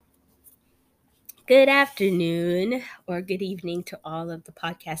Good afternoon or good evening to all of the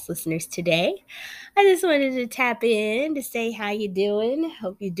podcast listeners today. I just wanted to tap in to say how you doing.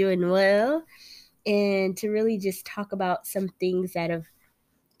 Hope you're doing well and to really just talk about some things that have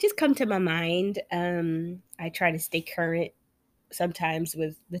just come to my mind. I try to stay current sometimes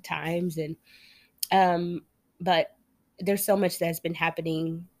with the times and um but there's so much that's been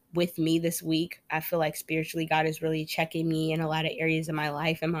happening with me this week. I feel like spiritually God is really checking me in a lot of areas of my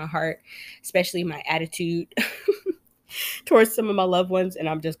life and my heart, especially my attitude towards some of my loved ones. And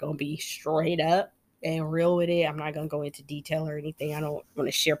I'm just going to be straight up and real with it. I'm not going to go into detail or anything. I don't want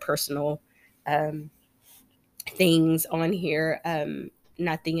to share personal um, things on here.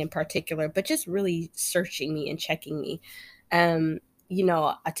 Nothing in particular, but just really searching me and checking me. Um,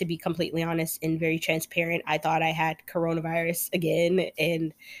 to be completely honest and very transparent, I thought I had coronavirus again,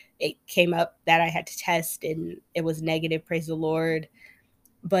 and it came up that I had to test, and it was negative. Praise the Lord.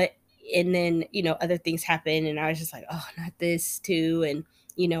 But and then other things happened, and I was just like, oh, not this too. And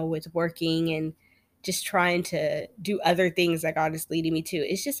with working and just trying to do other things that God is leading me to,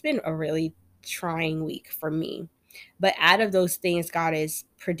 it's just been a really trying week for me. But out of those things, God is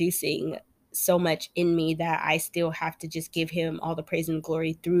producing so much in me that I still have to just give him all the praise and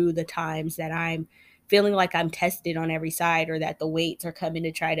glory through the times that I'm feeling like I'm tested on every side, or that the weights are coming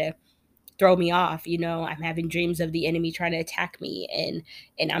to try to throw me off. I'm having dreams of the enemy trying to attack me,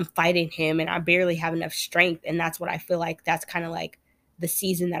 and I'm fighting him, and I barely have enough strength. And that's what I feel like, that's kind of like the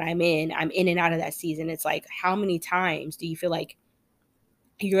season that I'm in and out of that season. It's like, how many times do you feel like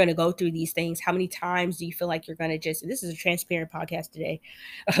you're going to go through these things? How many times do you feel like you're going to just, this is a transparent podcast today.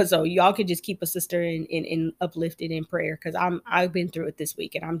 So y'all could just keep a sister in uplifted in prayer, because I've been through it this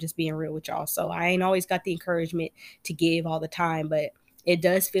week, and I'm just being real with y'all. So I ain't always got the encouragement to give all the time, but it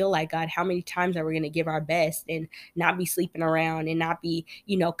does feel like, God, how many times are we going to give our best and not be sleeping around and not be,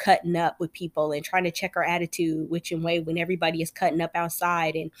 cutting up with people and trying to check our attitude, which in way when everybody is cutting up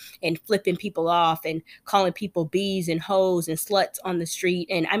outside and flipping people off and calling people bees and hoes and sluts on the street.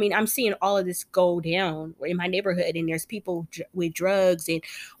 And I mean, I'm seeing all of this go down in my neighborhood, and there's people with drugs, and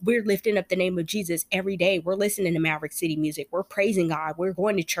we're lifting up the name of Jesus every day. We're listening to Maverick City music. We're praising God. We're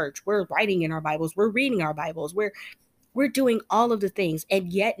going to church. We're writing in our Bibles. We're reading our Bibles. We're doing all of the things,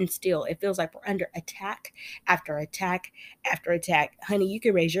 and yet and still it feels like we're under attack after attack after attack. Honey, you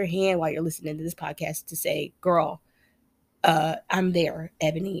can raise your hand while you're listening to this podcast to say, girl, I'm there,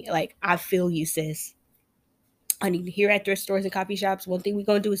 Ebony. Like, I feel you, sis. I need to hear at thrift stores and coffee shops. One thing we're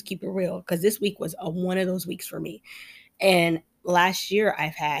gonna do is keep it real, because this week was one of those weeks for me. And last year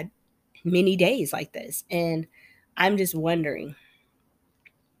I've had many days like this, and I'm just wondering,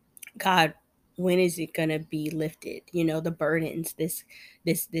 God, when is it gonna be lifted? The burdens, this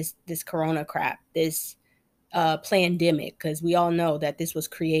corona crap, this pandemic, because we all know that this was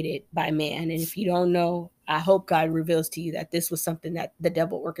created by man. And if you don't know, I hope God reveals to you that this was something that the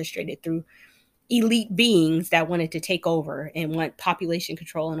devil orchestrated through elite beings that wanted to take over and want population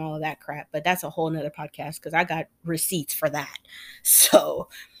control and all of that crap. But that's a whole nother podcast, because I got receipts for that. So,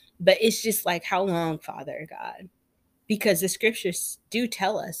 but it's just like, how long, Father God? Because the scriptures do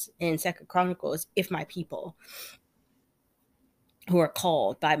tell us in Second Chronicles, if my people who are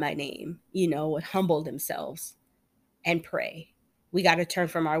called by my name, would humble themselves and pray. We got to turn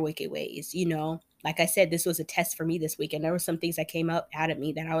from our wicked ways. Like I said, this was a test for me this week, and there were some things that came up out of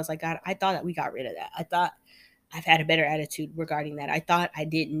me that I was like, God, I thought that we got rid of that. I thought I've had a better attitude regarding that. I thought I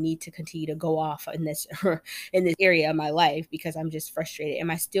didn't need to continue to go off in this in this area of my life, because I'm just frustrated.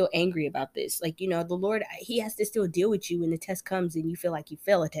 Am I still angry about this? Like, the Lord, he has to still deal with you when the test comes and you feel like you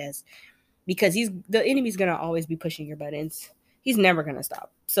fail a test, because the enemy's going to always be pushing your buttons. He's never going to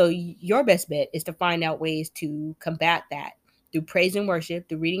stop. So your best bet is to find out ways to combat that through praise and worship,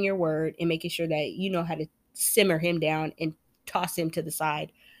 through reading your word, and making sure that you know how to simmer him down and toss him to the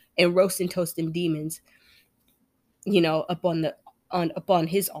side and roast and toast them demons, up on upon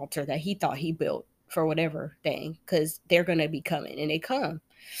his altar that he thought he built for whatever thing, because they're going to be coming, and they come.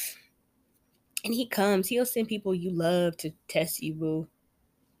 And he comes, he'll send people you love to test you, boo,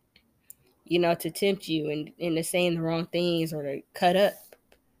 to tempt you and to saying the wrong things, or to cut up,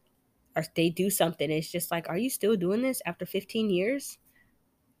 or they do something. It's just like, are you still doing this after 15 years?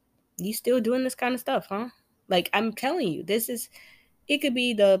 You still doing this kind of stuff, huh? Like, I'm telling you, it could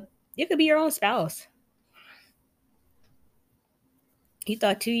be your own spouse. He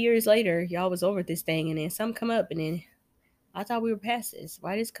thought 2 years later y'all was over this thing, and then something come up, and then I thought we were past this.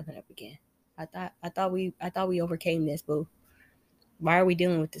 Why is this coming up again? I thought we overcame this, boo. Why are we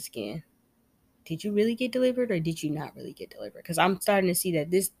dealing with this again? Did you really get delivered, or did you not really get delivered? Because I'm starting to see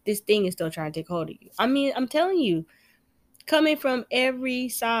that this thing is still trying to take hold of you. I mean, I'm telling you, coming from every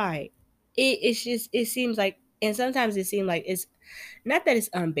side. it seems like, and sometimes it seems like it's not that it's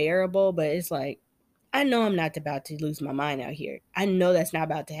unbearable, but it's like, I know I'm not about to lose my mind out here. I know that's not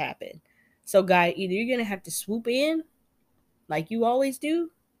about to happen. So, God, either you're going to have to swoop in like you always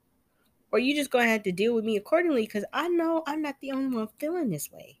do, or you just going to have to deal with me accordingly, because I know I'm not the only one feeling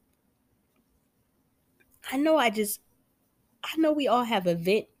this way. I know I know we all have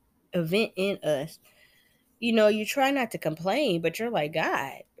event in us. You try not to complain, but you're like,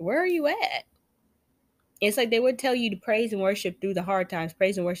 God, where are you at? It's like they would tell you to praise and worship through the hard times,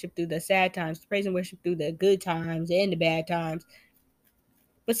 praise and worship through the sad times, praise and worship through the good times and the bad times.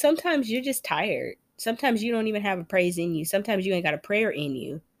 But sometimes you're just tired. Sometimes you don't even have a praise in you. Sometimes you ain't got a prayer in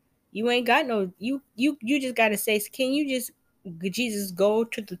you. You ain't got no you just got to say, can you just, Jesus, go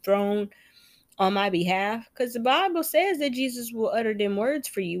to the throne on my behalf? Cuz the Bible says that Jesus will utter them words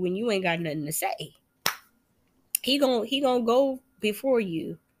for you when you ain't got nothing to say. He going to go before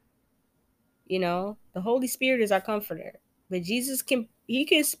you. The Holy Spirit is our comforter. But Jesus can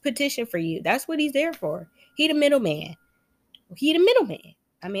petition for you. That's what he's there for. He the middleman. He the middleman.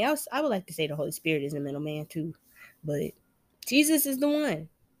 I mean, I would like to say the Holy Spirit is the middleman too, but Jesus is the one.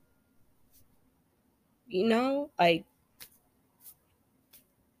 Like,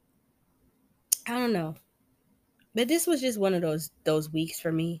 I don't know, but this was just one of those weeks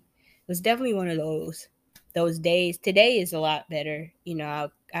for me. It was definitely one of those days. Today is a lot better.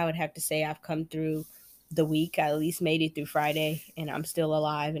 I would have to say I've come through the week. I at least made it through Friday, and I'm still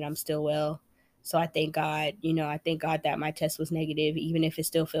alive and I'm still well. So I thank God. I thank God that my test was negative, even if it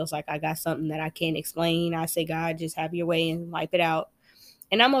still feels like I got something that I can't explain. I say, God, just have your way and wipe it out.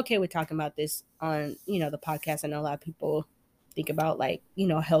 And I'm okay with talking about this on, the podcast. I know a lot of people think about, like,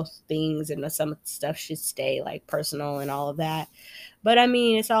 health things, and some stuff should stay like personal and all of that. But I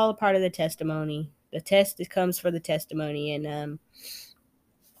mean, it's all a part of the testimony. The test that comes for the testimony. And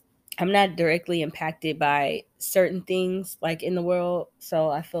I'm not directly impacted by certain things like in the world. So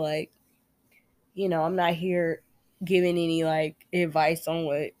I feel like, I'm not here giving any like advice on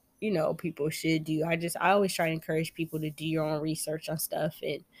what, people should do. I always try to encourage people to do your own research on stuff,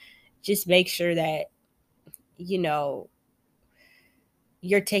 and just make sure that, you know,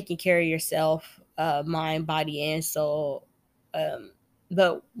 you're taking care of yourself, mind, body, and soul. Um,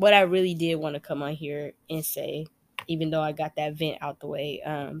 but what I really did want to come on here and say, even though I got that vent out the way,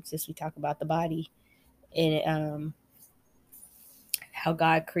 since we talk about the body and how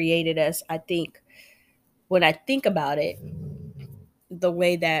God created us, I think when I think about it, the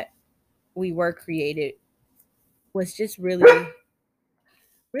way that we were created was just really,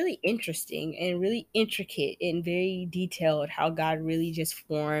 really interesting and really intricate and very detailed. How God really just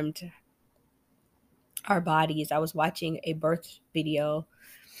formed our bodies. I was watching a birth video,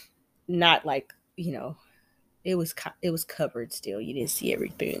 not like, it was covered still. You didn't see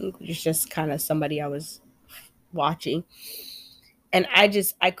everything. It's just kind of somebody I was watching, and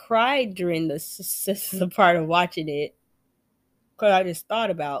I cried during the part of watching it, because I just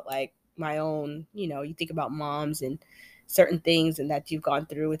thought about like my own. You think about moms and certain things and that you've gone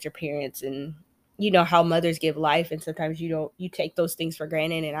through with your parents, and how mothers give life, and sometimes you take those things for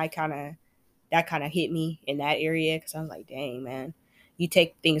granted, and that kind of hit me in that area, because I was like, dang, man, you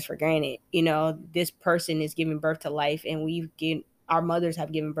take things for granted. This person is giving birth to life, and our mothers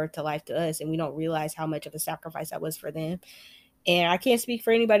have given birth to life to us, and we don't realize how much of a sacrifice that was for them. And I can't speak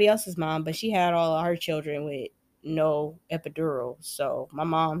for anybody else's mom, but she had all of her children with no epidural. So my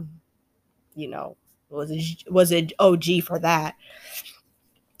mom, you know, was an OG for that.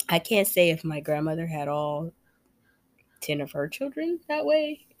 I can't say if my grandmother had all 10 of her children that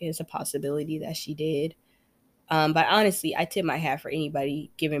way. It's a possibility that she did. But honestly, I tip my hat for anybody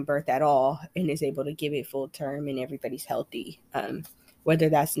giving birth at all and is able to give it full term and everybody's healthy, whether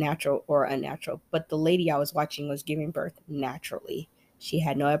that's natural or unnatural. But the lady I was watching was giving birth naturally. She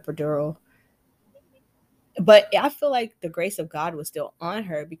had no epidural. But I feel like the grace of God was still on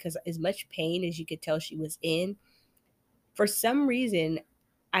her, because as much pain as you could tell she was in, for some reason,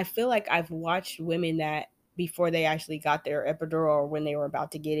 I feel like I've watched women that before they actually got their epidural or when they were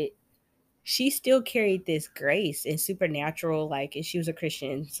about to get it, she still carried this grace and supernatural, like, and she was a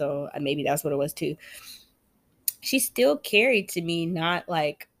Christian, so maybe that's what it was too. She still carried to me, not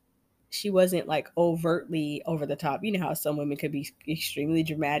like she wasn't like overtly over the top. You know how some women could be extremely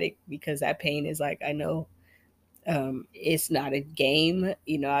dramatic, because that pain is like, I know, it's not a game.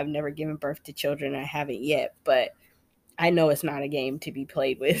 I've never given birth to children. I haven't yet, but I know it's not a game to be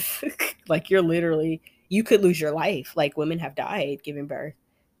played with. Like, you could lose your life. Like, women have died giving birth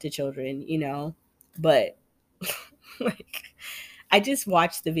to children, but like, I just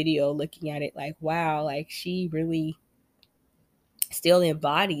watched the video looking at it like, wow, like she really still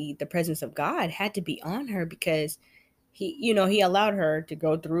embody the presence of God had to be on her, because he allowed her to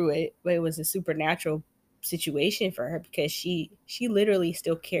go through it, but it was a supernatural situation for her, because she literally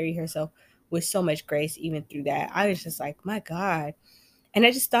still carried herself with so much grace even through that. I was just like, my God. And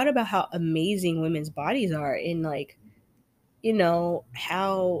I just thought about how amazing women's bodies are, and like,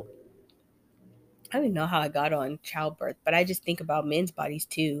 how I don't even know how I got on childbirth, but I just think about men's bodies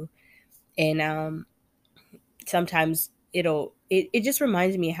too. And sometimes it just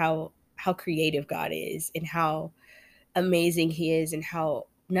reminds me how creative God is, and how amazing he is, and how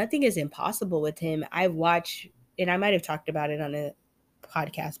nothing is impossible with him. I watch, and I might have talked about it on a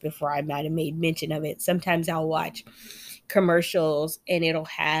podcast before, I might have made mention of it. Sometimes I'll watch commercials and it'll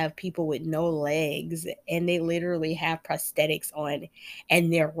have people with no legs, and they literally have prosthetics on,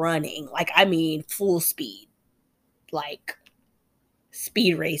 and they're running, like, I mean, full speed, like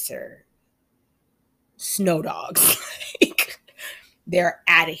Speed Racer, Snow Dogs. Like, they're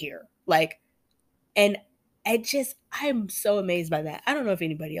out of here. Like, and I'm so amazed by that. I don't know if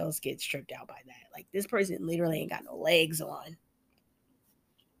anybody else gets tripped out by that. Like, this person literally ain't got no legs on,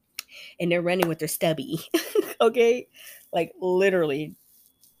 and they're running with their stubby. Okay? Like, literally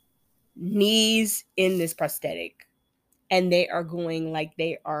knees in this prosthetic, and they are going like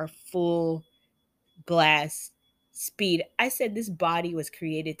they are full blast speed. I said this body was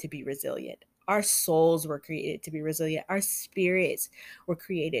created to be resilient. Our souls were created to be resilient. Our spirits were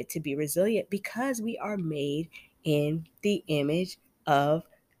created to be resilient, because we are made in the image of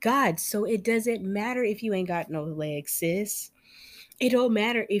God. So it doesn't matter if you ain't got no legs, sis. It don't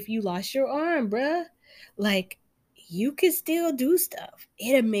matter if you lost your arm, bruh. Like, you can still do stuff.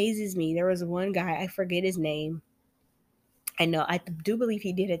 It amazes me. There was one guy, I forget his name. I know, I do believe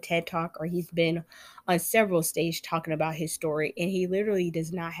he did a TED talk, or he's been on several stages talking about his story, and he literally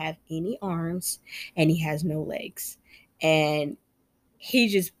does not have any arms, and he has no legs. And he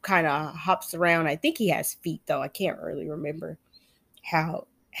just kind of hops around. I think he has feet though. I can't really remember how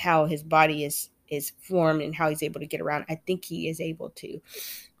his body is formed and how he's able to get around. I think he is able to.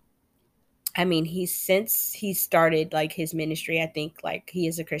 I mean, since he started like his ministry, I think like he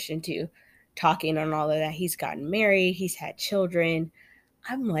is a Christian too, talking on all of that. He's gotten married, he's had children.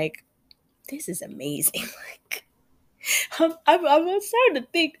 I'm like, this is amazing. Like, I'm starting to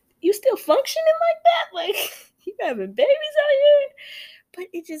think, you still functioning like that? Like, you having babies out here? But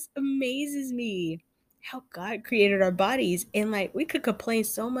it just amazes me how God created our bodies. And like, we could complain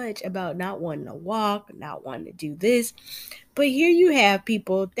so much about not wanting to walk, not wanting to do this. But here you have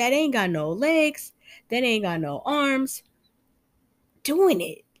people that ain't got no legs, that ain't got no arms, doing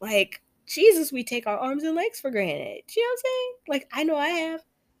it. Like, Jesus, we take our arms and legs for granted. You know what I'm saying? Like, I know I have.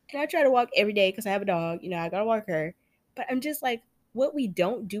 And I try to walk every day because I have a dog. I got to walk her. But I'm just like, what we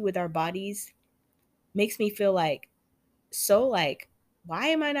don't do with our bodies makes me feel like, so like, why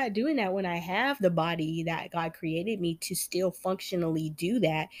am I not doing that when I have the body that God created me to still functionally do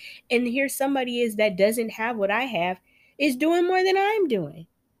that? And here somebody is that doesn't have what I have, is doing more than I'm doing.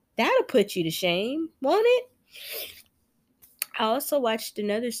 That'll put you to shame, won't it? I also watched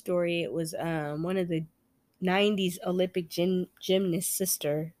another story. It was one of the 90s Olympic gymnast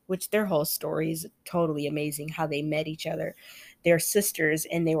sister, which their whole story is totally amazing, how they met each other. They're sisters,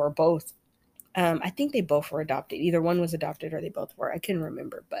 and they were both I think they both were adopted. Either one was adopted or they both were. I couldn't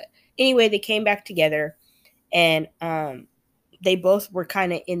remember. But anyway, they came back together, and they both were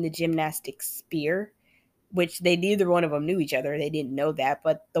kind of in the gymnastics sphere, which they neither one of them knew each other. They didn't know that.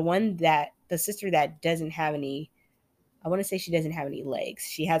 But the sister that doesn't have any, I want to say she doesn't have any legs.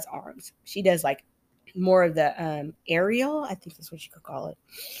 She has arms. She does like more of the aerial, I think that's what you could call it.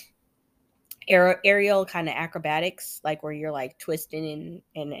 Aerial kind of acrobatics, like where you're like twisting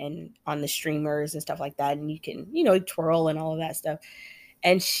and on the streamers and stuff like that, and you can twirl and all of that stuff.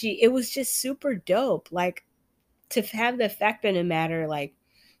 And it was just super dope, like, to have the fact of the matter, like,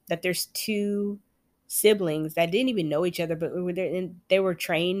 that there's two siblings that didn't even know each other, but they were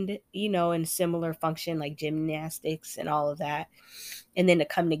trained in similar function, like gymnastics and all of that, and then to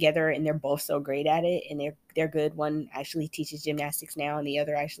come together, and they're both so great at it, and they're good. One actually teaches gymnastics now, and the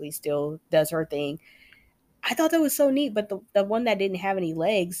other actually still does her thing. I thought that was so neat. But the one that didn't have any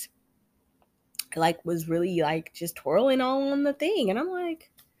legs, like, was really like just twirling all on the thing, and I'm like,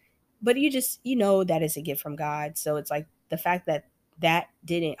 but that is a gift from God. So it's like the fact that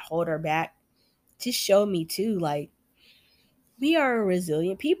didn't hold her back just showed me too, like, we are a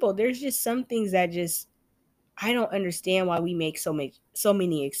resilient people. There's just some things that just, I don't understand why we make so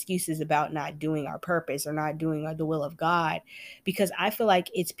many excuses about not doing our purpose or not doing the will of God, because I feel like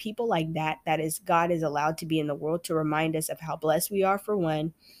it's people like that is God is allowed to be in the world to remind us of how blessed we are, for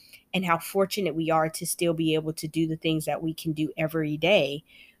one, and how fortunate we are to still be able to do the things that we can do every day,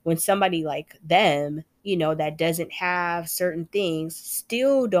 when somebody like them, that doesn't have certain things,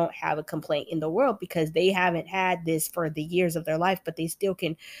 still don't have a complaint in the world because they haven't had this for the years of their life, but they still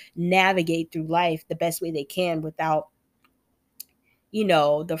can navigate through life the best way they can without,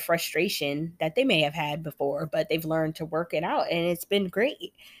 the frustration that they may have had before, but they've learned to work it out and it's been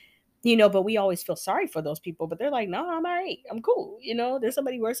great. But we always feel sorry for those people, but they're like, no, I'm all right. I'm cool. There's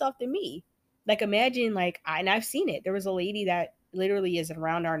somebody worse off than me. Like, imagine, like, and I've seen it. There was a lady that literally is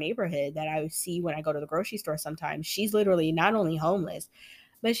around our neighborhood that I see when I go to the grocery store sometimes. She's literally not only homeless,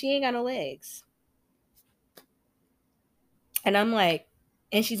 but she ain't got no legs. And I'm like,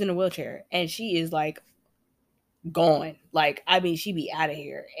 and she's in a wheelchair and she is like gone. Like, I mean, she be out of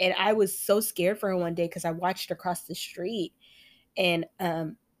here. And I was so scared for her one day because I watched her cross the street and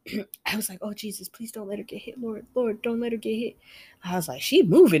I was like, oh Jesus, please don't let her get hit. Lord, don't let her get hit. I was like, she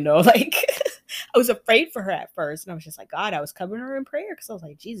moving though. Like, I was afraid for her at first. And I was just like, God, I was covering her in prayer because I was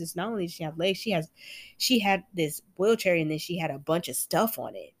like, Jesus, not only does she have legs, she had this wheelchair and then she had a bunch of stuff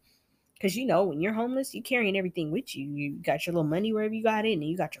on it. Because when you're homeless, you carrying everything with you. You got your little money wherever you got it, and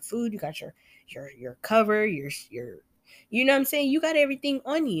you got your food, you got your cover, your you know what I'm saying? You got everything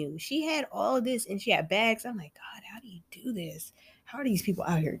on you. She had all of this and she had bags. I'm like, God, how do you do this? How are these people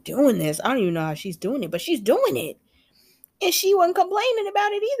out here doing this? I don't even know how she's doing it, but she's doing it. And she wasn't complaining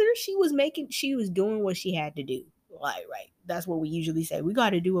about it either. She was doing what she had to do. Right. That's what we usually say. We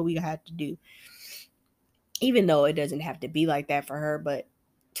got to do what we have to do. Even though it doesn't have to be like that for her, but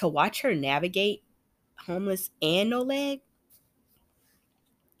to watch her navigate homeless and no leg,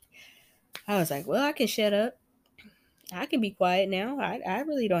 I was like, well, I can shut up. I can be quiet now. I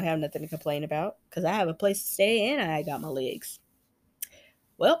really don't have nothing to complain about because I have a place to stay and I got my legs.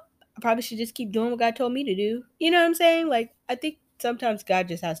 Well, I probably should just keep doing what God told me to do. You know what I'm saying? Like, I think sometimes God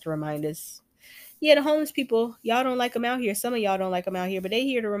just has to remind us. Yeah, the homeless people, y'all don't like them out here. Some of y'all don't like them out here, but they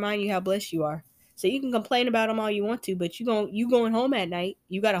here to remind you how blessed you are. So you can complain about them all you want to, but you going home at night.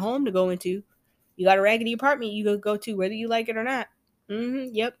 You got a home to go into. You got a raggedy apartment you go to, whether you like it or not.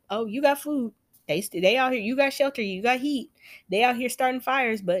 Yep. Oh, you got food. They out here. You got shelter. You got heat. They out here starting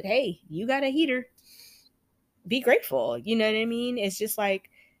fires, but hey, you got a heater. Be grateful. You know what I mean? It's just like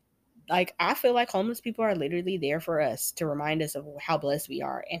I feel like homeless people are literally there for us to remind us of how blessed we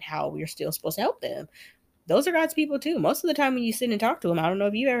are and how we're still supposed to help them. Those are God's people too. Most of the time when you sit and talk to them, I don't know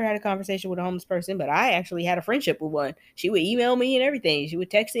if you ever had a conversation with a homeless person, but I actually had a friendship with one. She would email me and everything. She would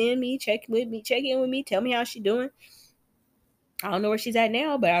text in me, check in with me, tell me how she's doing. I don't know where she's at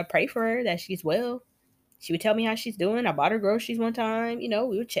now, but I pray for her that she's well. She would tell me how she's doing. I bought her groceries one time. We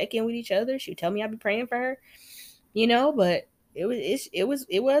would check in with each other. She would tell me I'd be praying for her. But it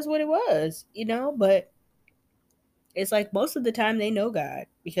was what it was. But it's like most of the time they know God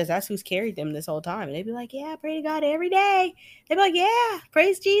because that's who's carried them this whole time. And they'd be like, yeah, I pray to God every day. They'd be like, yeah,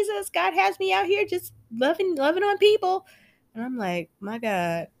 praise Jesus. God has me out here just loving on people. And I'm like, my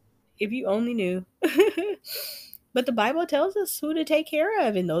God, if you only knew. But the Bible tells us who to take care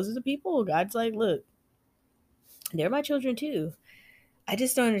of. And those are the people. God's like, look, they're my children too. I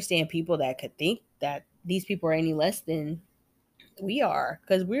just don't understand people that could think that these people are any less than we are.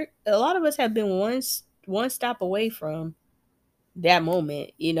 Because a lot of us have been one stop away from that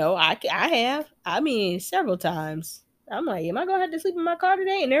moment. I have. I mean, several times. I'm like, am I gonna have to sleep in my car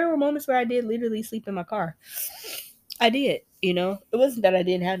today? And there were moments where I did literally sleep in my car. I did. It wasn't that I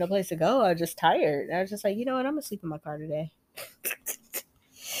didn't have no place to go. I was just tired. I was just like, you know what? I'm gonna sleep in my car today.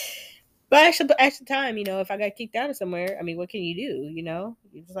 But at the time, if I got kicked out of somewhere, I mean, what can you do?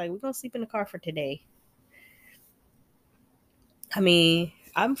 You're just like, we're gonna sleep in the car for today. I mean,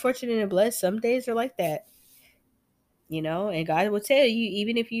 I'm fortunate and blessed. Some days are like that. And God will tell you,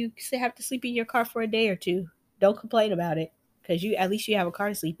 even if you have to sleep in your car for a day or two, don't complain about it because at least you have a car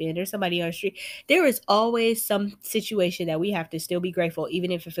to sleep in. There's somebody on the street. There is always some situation that we have to still be grateful,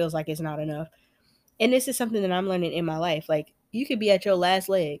 even if it feels like it's not enough. And this is something that I'm learning in my life. Like, you could be at your last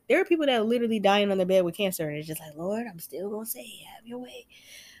leg. There are people that are literally dying on their bed with cancer, and it's just like, Lord, I'm still gonna say, have your way.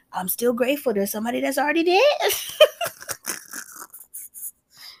 I'm still grateful there's somebody that's already dead.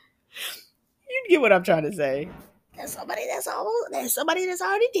 You get what I'm trying to say. There's somebody that's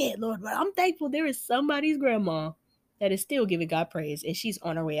already dead, Lord. But I'm thankful there is somebody's grandma that is still giving God praise, and she's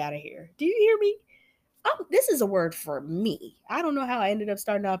on her way out of here. Do you hear me? This is a word for me. I don't know how I ended up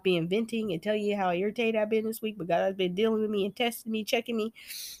starting off being venting and tell you how irritated I've been this week, but God has been dealing with me and testing me, checking me,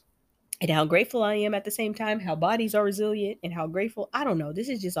 and how grateful I am at the same time, how bodies are resilient, and how grateful. I don't know. This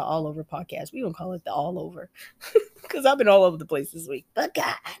is just an all over podcast. We don't call it the all over because I've been all over the place this week. But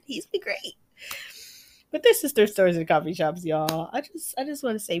God, He's been great. But there's sister stores and coffee shops, y'all. I just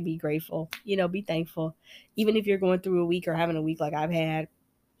want to say be grateful. Be thankful. Even if you're going through a week or having a week like I've had,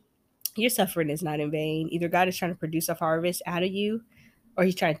 your suffering is not in vain. Either God is trying to produce a harvest out of you, or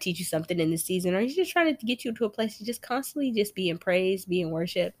he's trying to teach you something in this season, or he's just trying to get you to a place to just constantly just be in praise, be in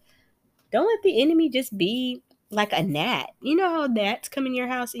worship. Don't let the enemy just be like a gnat. You know how gnats come in your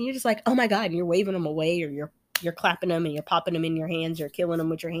house and you're just like, oh my God, and you're waving them away, or you're clapping them and you're popping them in your hands, or killing them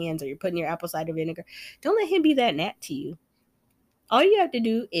with your hands, or you're putting your apple cider vinegar. Don't let him be that gnat to you. All you have to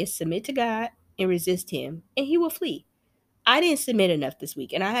do is submit to God and resist him, and he will flee. I didn't submit enough this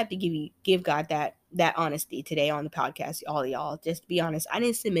week, and I have to give God that honesty today on the podcast, all of y'all. Just to be honest, I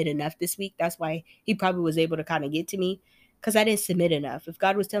didn't submit enough this week. That's why he probably was able to kind of get to me, because I didn't submit enough. If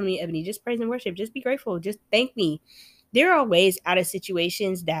God was telling me, Ebony, just praise and worship, just be grateful, just thank me. There are ways out of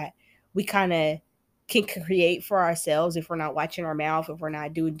situations that we kind of can create for ourselves if we're not watching our mouth, if we're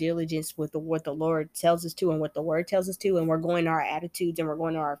not doing diligence with what the Lord tells us to and what the Word tells us to, and we're going to our attitudes and we're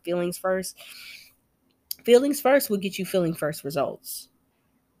going to our feelings first. Feelings first will get you feeling first results.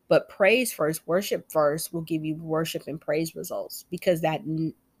 But praise first, worship first will give you worship and praise results, because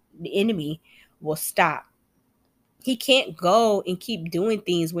the enemy will stop. He can't go and keep doing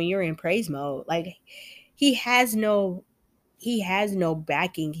things when you're in praise mode. Like he has no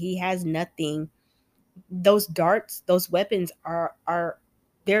backing. He has nothing. Those darts, those weapons are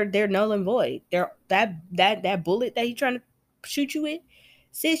they're null and void. They're that bullet that he's trying to shoot you with.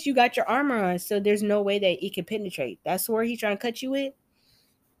 Sis, you got your armor on, so there's no way that it can penetrate. That's where he's trying to cut you with.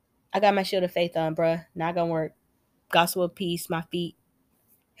 I got my shield of faith on, bruh. Not gonna work. Gospel of peace, my feet.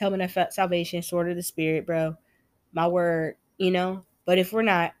 Helmet of salvation, sword of the spirit, bro. My word, But if we're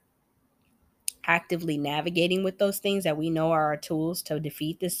not actively navigating with those things that we know are our tools to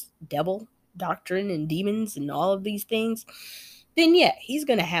defeat this devil, doctrine, and demons and all of these things, then yeah, he's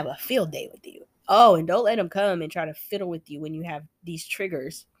gonna have a field day with you. Oh, and don't let him come and try to fiddle with you when you have these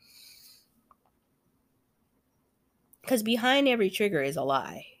triggers. Because behind every trigger is a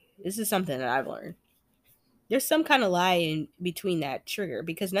lie. This is something that I've learned. There's some kind of lie in between that trigger,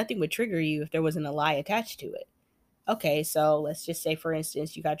 because nothing would trigger you if there wasn't a lie attached to it. Okay, so let's just say, for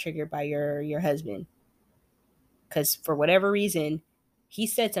instance, you got triggered by your husband because for whatever reason he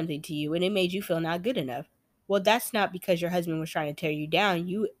said something to you and it made you feel not good enough. Well, that's not because your husband was trying to tear you down.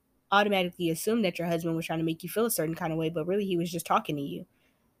 You automatically assume that your husband was trying to make you feel a certain kind of way, but really he was just talking to you.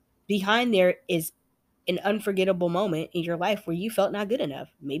 Behind there is an unforgettable moment in your life where you felt not good enough.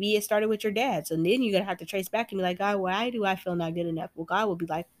 Maybe it started with your dad. So then you're going to have to trace back and be like, God, why do I feel not good enough? Well, God will be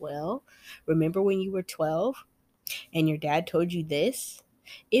like, well, remember when you were 12 and your dad told you this?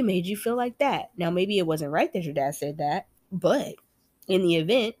 It made you feel like that. Now, maybe it wasn't right that your dad said that, but in the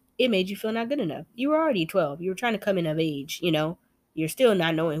event, it made you feel not good enough. You were already 12. You were trying to come in of age, You're still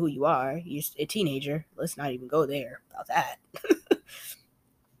not knowing who you are. You're a teenager. Let's not even go there about that.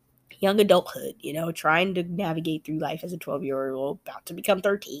 Young adulthood, trying to navigate through life as a 12-year-old about to become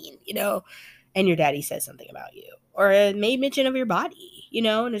 13, and your daddy says something about you or made mention of your body,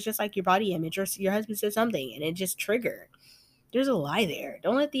 and it's just like your body image, or your husband said something and it just triggered. There's a lie there.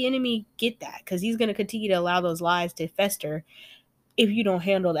 Don't let the enemy get that, because he's going to continue to allow those lies to fester if you don't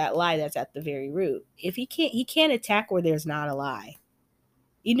handle that lie that's at the very root. If he can't attack where there's not a lie.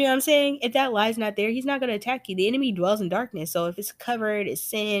 You know what I'm saying? If that lie's not there, he's not going to attack you. The enemy dwells in darkness. So if it's covered, it's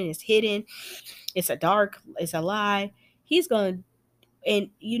sin, it's hidden, it's a lie, he's going to.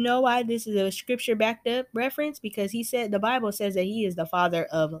 And you know why this is a scripture backed up reference? Because the Bible says that he is the father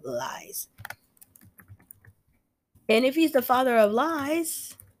of lies. And if he's the father of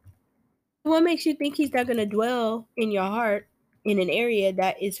lies, what makes you think he's not going to dwell in your heart in an area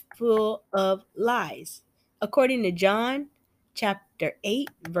that is full of lies? According to John chapter 8,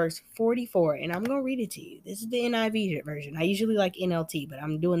 verse 44, and I'm going to read it to you. This is the NIV version. I usually like NLT, but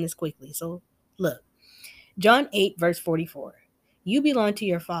I'm doing this quickly. So look, John 8, verse 44. You belong to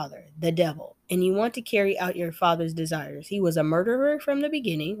your father, the devil, and you want to carry out your father's desires. He was a murderer from the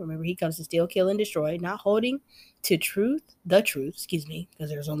beginning. Remember, he comes to steal, kill, and destroy, not holding to the truth, because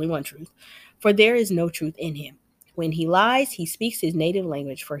there's only one truth, for there is no truth in him. When he lies, he speaks his native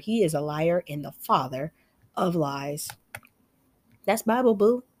language, for he is a liar and the father of lies. That's Bible,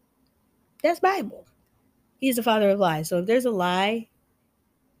 boo. That's Bible. He's the father of lies. So if there's a lie,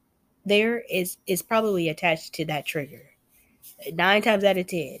 there is probably attached to that trigger. 9 times out of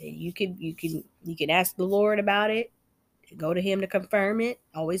 10, and you can ask the Lord about it. Go to him to confirm it.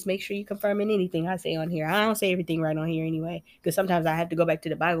 Always make sure you confirm anything I say on here. I don't say everything right on here anyway, because sometimes I have to go back to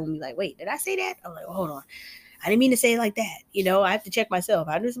the Bible and be like, wait, did I say that? I'm like, well, hold on. I didn't mean to say it like that. I have to check myself.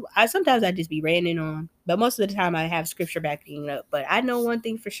 Sometimes I just be ranting on, but most of the time I have scripture backing it up. But I know one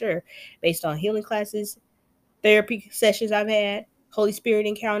thing for sure, based on healing classes, therapy sessions I've had, Holy Spirit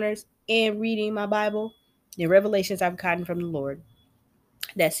encounters, and reading my Bible, and revelations I've gotten from the Lord.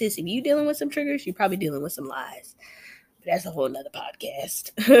 That sis, if you dealing with some triggers, you're probably dealing with some lies. But that's a whole nother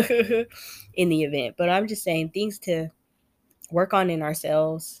podcast in the event. But I'm just saying things to work on in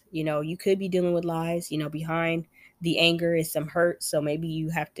ourselves. You could be dealing with lies. Behind the anger is some hurt. So maybe you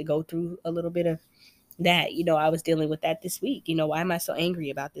have to go through a little bit of that. I was dealing with that this week. Why am I so angry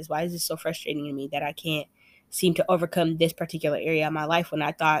about this? Why is this so frustrating to me that I can't seem to overcome this particular area of my life when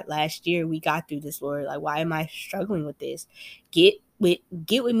I thought last year we got through this, Lord? Like, why am I struggling with this? Get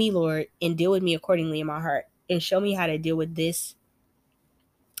with me, Lord, and deal with me accordingly in my heart, and show me how to deal with this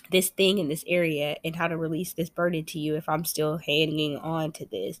thing in this area, and how to release this burden to you if I'm still hanging on to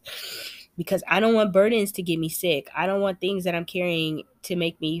this. Because I don't want burdens to get me sick. I don't want things that I'm carrying to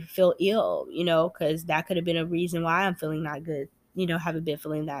make me feel ill, because that could have been a reason why I'm feeling not good. Haven't been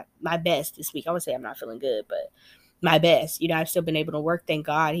feeling that my best this week. I would say I'm not feeling good, but my best. I've still been able to work. Thank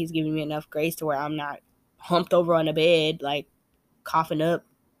God He's giving me enough grace to where I'm not humped over on the bed, like coughing up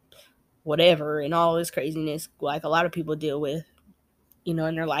whatever and all this craziness like a lot of people deal with, in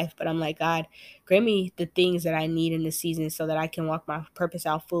their life. But I'm like, God, grant me the things that I need in this season so that I can walk my purpose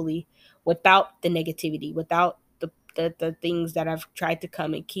out fully without the negativity, without the things that I've tried to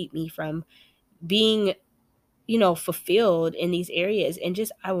come and keep me from being, fulfilled in these areas. And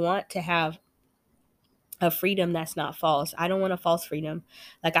just, I want to have a freedom that's not false. I don't want a false freedom.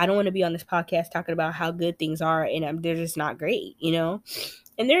 Like, I don't want to be on this podcast talking about how good things are and they're just not great,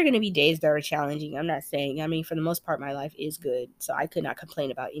 And there are going to be days that are challenging. I'm not saying, for the most part, my life is good. So I could not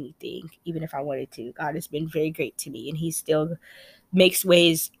complain about anything, even if I wanted to. God has been very great to me, and He still makes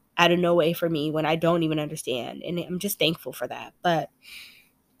ways out of no way for me when I don't even understand. And I'm just thankful for that. But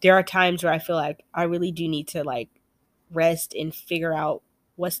there are times where I feel like I really do need to rest and figure out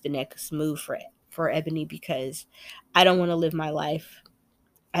what's the next move for Ebony, because I don't want to live my life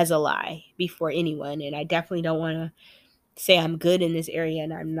as a lie before anyone. And I definitely don't want to say I'm good in this area,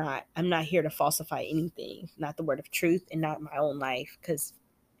 and I'm not. I'm not here to falsify anything, not the word of truth, and not my own life, because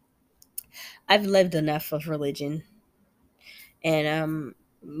I've lived enough of religion. And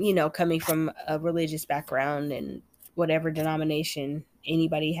coming from a religious background and whatever denomination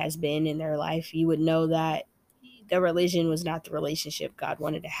anybody has been in their life, you would know that the religion was not the relationship God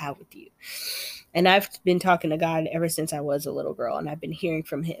wanted to have with you. And I've been talking to God ever since I was a little girl, and I've been hearing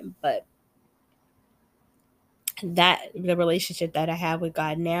from Him. But the relationship that I have with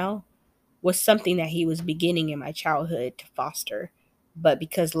God now was something that He was beginning in my childhood to foster. But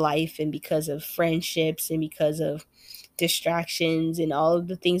because life, and because of friendships, and because of distractions and all of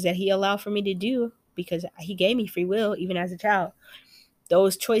the things that He allowed for me to do, because He gave me free will even as a child,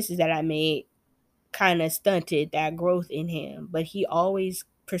 those choices that I made kind of stunted that growth in Him. But He always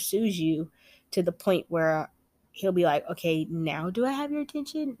pursues you to the point where He'll be like, okay, now do I have your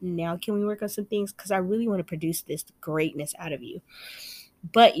attention? Now can we work on some things? Because I really want to produce this greatness out of you.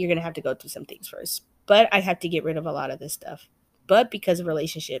 But you're going to have to go through some things first. But I have to get rid of a lot of this stuff. But because of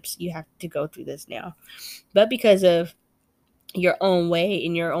relationships, you have to go through this now. But because of your own way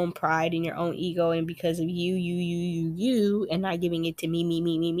and your own pride and your own ego, and because of you, and not giving it to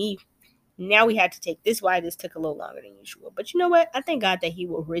me, now we had to take this. Why this took a little longer than usual. But you know what? I thank God that He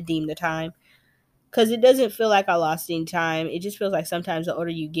will redeem the time, because it doesn't feel like I lost any time. It just feels like sometimes the older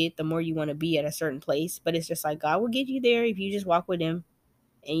you get, the more you want to be at a certain place. But it's just like God will get you there if you just walk with Him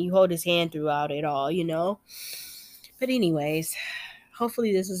and you hold His hand throughout it all. But anyways,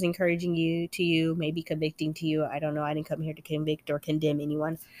 hopefully this was encouraging you, maybe convicting to you. I don't know. I didn't come here to convict or condemn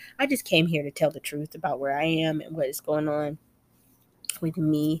anyone. I just came here to tell the truth about where I am and what is going on with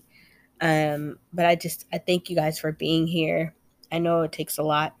me. But I thank you guys for being here. I know it takes a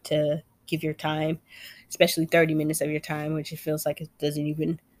lot to give your time, especially 30 minutes of your time, which it feels like it doesn't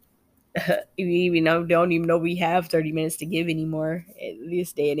even don't even know we have 30 minutes to give anymore at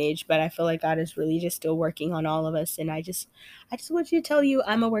this day and age. But I feel like God is really just still working on all of us. And I just want you to tell you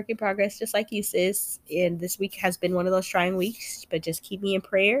I'm a work in progress, just like you, sis. And this week has been one of those trying weeks, but just keep me in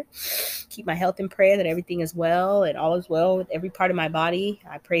prayer. Keep my health in prayer, that everything is well and all is well with every part of my body.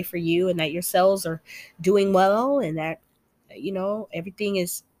 I pray for you, and that your cells are doing well, and that, everything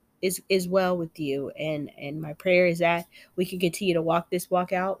is well with you. And my prayer is that we can continue to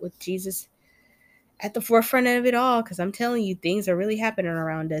walk out with Jesus at the forefront of it all, because I'm telling you, things are really happening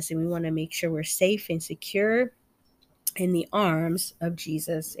around us, and we want to make sure we're safe and secure in the arms of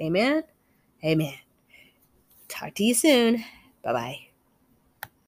Jesus. Amen. Talk to you soon. Bye-bye.